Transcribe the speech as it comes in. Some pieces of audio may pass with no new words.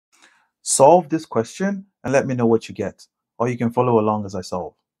Solve this question and let me know what you get, or you can follow along as I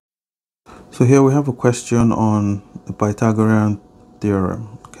solve. So here we have a question on the Pythagorean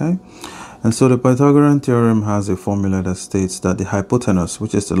theorem, okay? And so the Pythagorean theorem has a formula that states that the hypotenuse,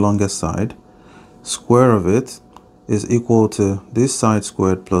 which is the longest side, square of it is equal to this side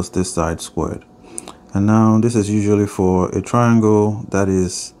squared plus this side squared. And now this is usually for a triangle that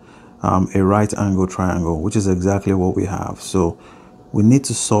is a right angle triangle, which is exactly what we have. So we need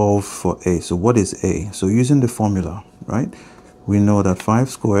to solve for a. So what is a? So using the formula, right, we know that 5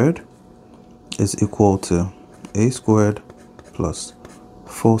 squared is equal to a squared plus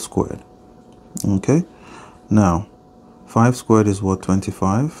 4 squared. Okay, now 5 squared is what?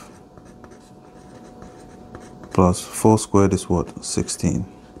 25, plus 4 squared is what? 16.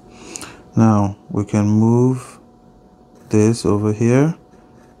 Now we can move this over here,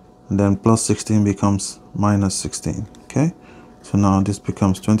 and then plus 16 becomes minus 16. Okay, so now this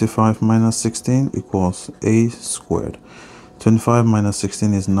becomes 25 minus 16 equals a squared. 25 minus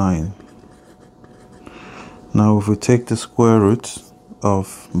 16 is 9. Now if we take the square root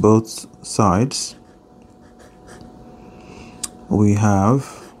of both sides, we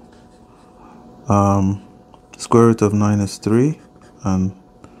have square root of 9 is 3, and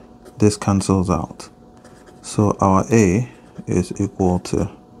this cancels out. So our a is equal to,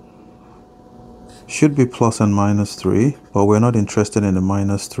 should be plus and minus 3, but we're not interested in the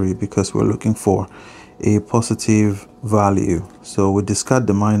minus 3 because we're looking for a positive value. So we discard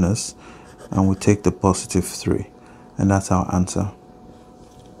the minus and we take the positive 3, and that's our answer.